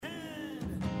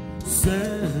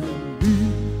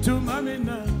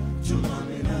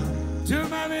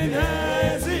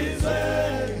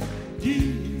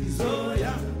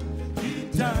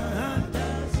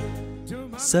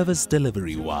Service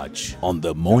Delivery Watch on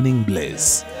the Morning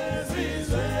Bliss.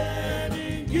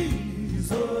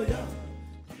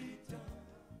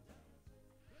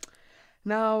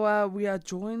 Now, we are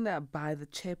joined by the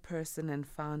chairperson and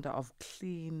founder of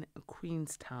Clean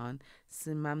Queenstown,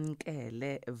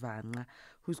 Simamnkele Vanqa,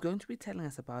 who's going to be telling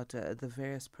us about the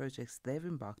various projects they've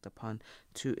embarked upon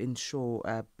to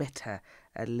ensure better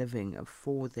living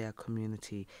for their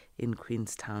community in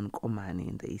Queenstown, Komani,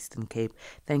 in the Eastern Cape.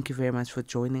 Thank you very much for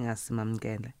joining us,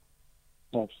 Simamnkele.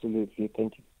 Absolutely.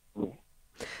 Thank you.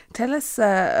 Tell us,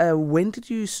 when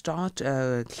did you start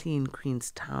Clean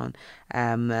Queenstown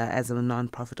as a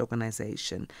non-profit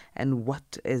organization, and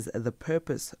what is the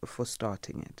purpose for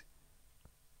starting it?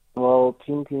 Well,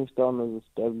 Clean Queenstown was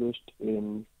established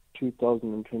in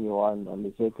 2021 on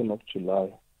the 2nd of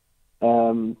July.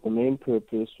 The main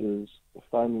purpose was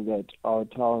finding that our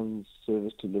town's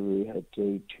service delivery had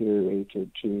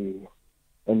deteriorated to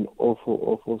an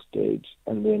awful state,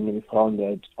 and then we found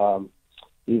that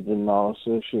even now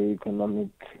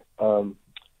socioeconomic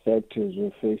factors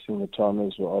were facing the town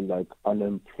as well, like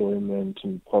unemployment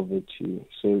and poverty.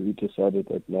 So we decided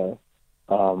that now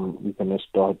we're going to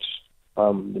start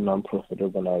the non-profit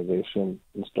organization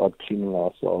and start cleaning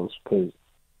ourselves, because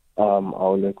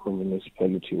our local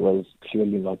municipality was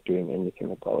clearly not doing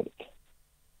anything about it.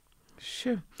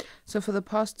 Sure. So for the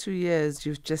past 2 years,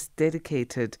 you've just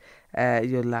dedicated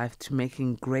your life to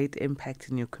making great impact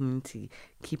in your community,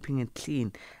 keeping it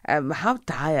clean. How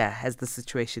dire has the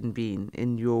situation been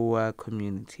in your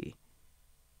community?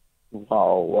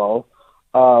 Wow.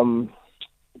 Well,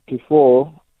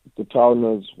 before, the town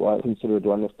was considered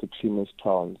one of the cleanest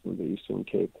towns in the Eastern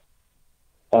Cape.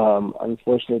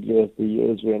 Unfortunately, as the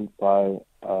years went by,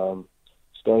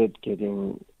 started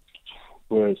getting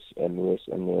worse and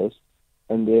worse.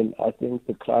 And then I think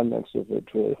the climax of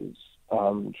it was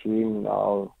during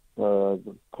now the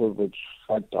COVID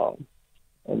shutdown.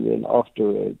 And then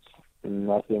afterwards,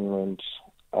 nothing went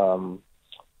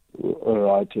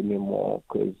right anymore,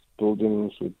 because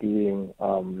buildings were being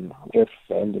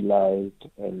vandalized,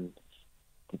 and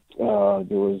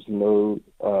there was no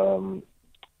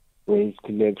waste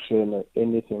collection or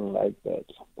anything like that.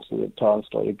 So the town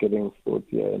started getting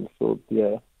filthier and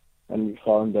filthier. And we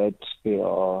found that there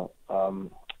are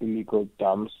illegal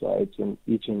dump sites in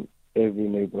each and every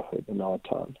neighborhood in our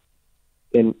town,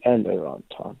 in and around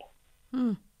town.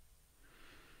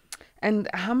 And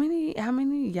how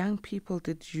many young people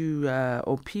did you,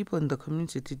 or people in the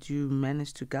community, did you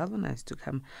manage to galvanize to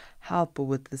come help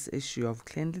with this issue of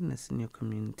cleanliness in your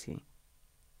community?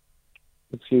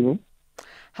 Excuse me?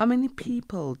 How many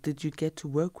people did you get to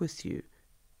work with you?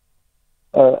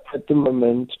 At the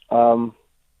moment,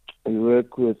 we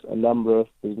work with a number of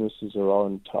businesses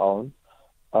around town.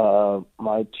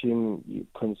 My team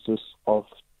consists of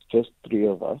just 3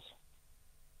 of us.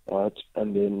 Right?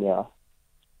 And then,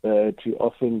 we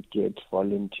often get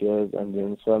volunteers, and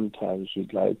then sometimes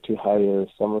we'd like to hire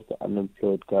some of the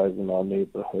unemployed guys in our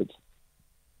neighborhoods.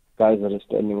 Guys that are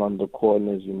standing on the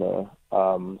corners,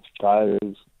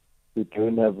 guys who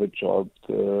don't have a job,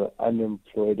 the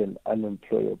unemployed and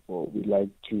unemployable. We like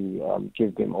to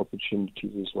give them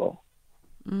opportunities as well.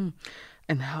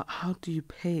 And how do you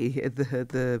pay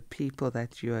the people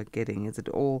that you are getting? Is it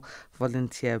all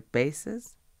volunteer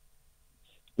basis?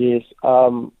 Yes.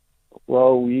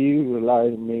 Well, we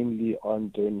rely mainly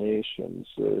on donations.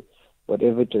 So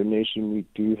whatever donation we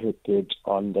do hit it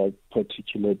on that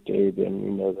particular day, then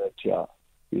we know that,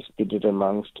 we split it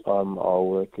amongst our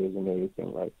workers and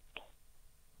everything like that.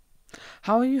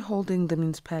 How are you holding the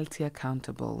municipality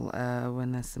accountable,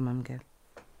 Simamnkele?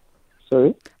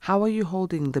 Sorry? How are you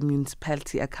holding the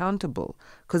municipality accountable?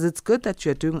 Because it's good that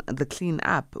you're doing the clean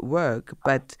up work,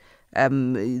 but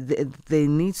there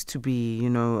needs to be,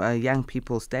 young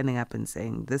people standing up and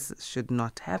saying this should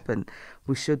not happen.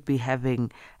 We should be having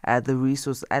the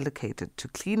resource allocated to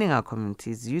cleaning our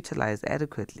communities utilized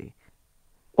adequately.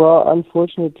 Well,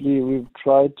 unfortunately, we've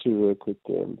tried to work with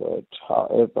them, but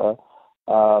however,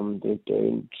 they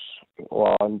don't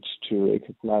want to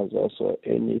recognize us or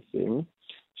anything.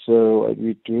 So what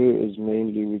we do is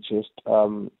mainly we just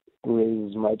raise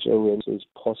as much awareness as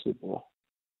possible,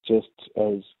 just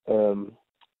as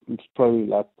it's probably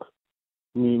like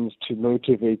means to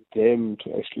motivate them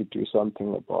to actually do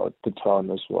something about the town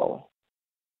as well.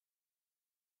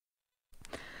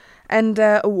 And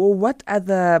what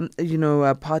other,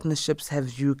 partnerships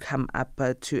have you come up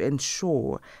to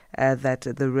ensure that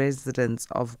the residents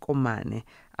of Komani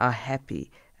are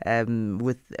happy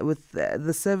with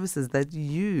the services that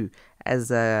you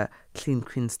as a Clean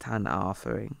Queenstown are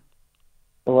offering?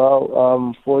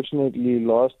 Well, fortunately,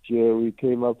 last year we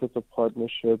came up with a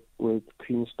partnership with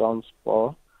Queenstown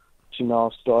Spa to now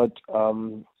start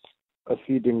a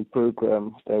feeding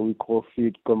program that we call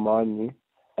Feed Gomani,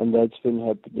 and that's been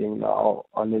happening now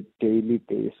on a daily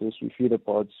basis. We feed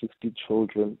about 60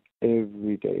 children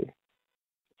every day,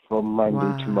 from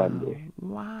Monday to Monday.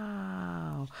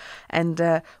 Wow. And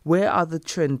where are the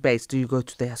children based? Do you go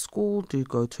to their school? Do you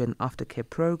go to an aftercare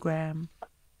program?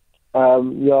 We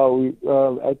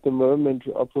at the moment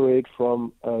we operate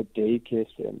from a daycare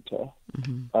center,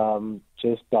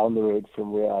 just down the road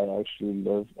from where I actually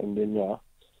live, and then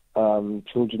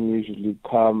children usually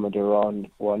come at around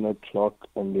 1 o'clock,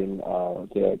 and then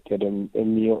they get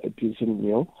a decent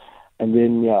meal, and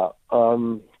then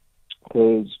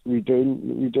because we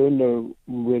don't know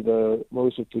whether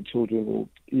most of the children will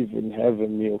even have a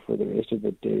meal for the rest of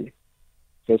the day.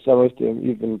 So some of them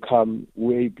even come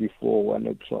way before 1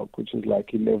 o'clock, which is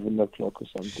like 11 o'clock or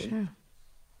something.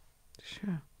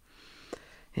 Sure.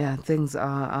 Yeah, things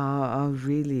are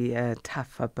really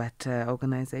tougher, but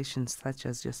organizations such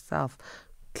as yourself,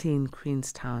 Clean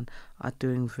Queenstown, are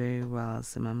doing very well,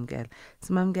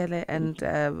 Simamnkele, and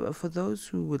for those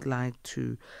who would like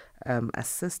to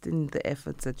assist in the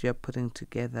efforts that you're putting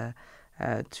together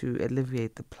to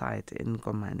alleviate the plight in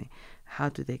Gomani, how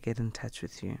do they get in touch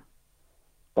with you?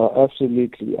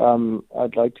 Absolutely.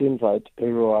 I'd like to invite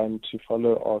everyone to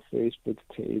follow our Facebook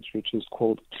page, which is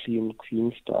called Clean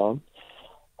Queenstown.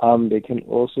 They can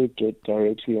also get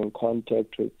directly in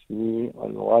contact with me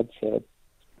on WhatsApp.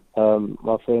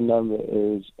 My phone number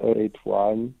is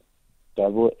 081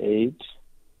 88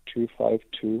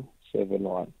 252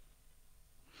 71.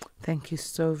 Thank you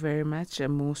so very much,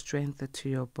 and more strength to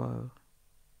your bow.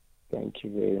 Thank you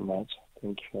very much.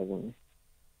 Thank you for having me.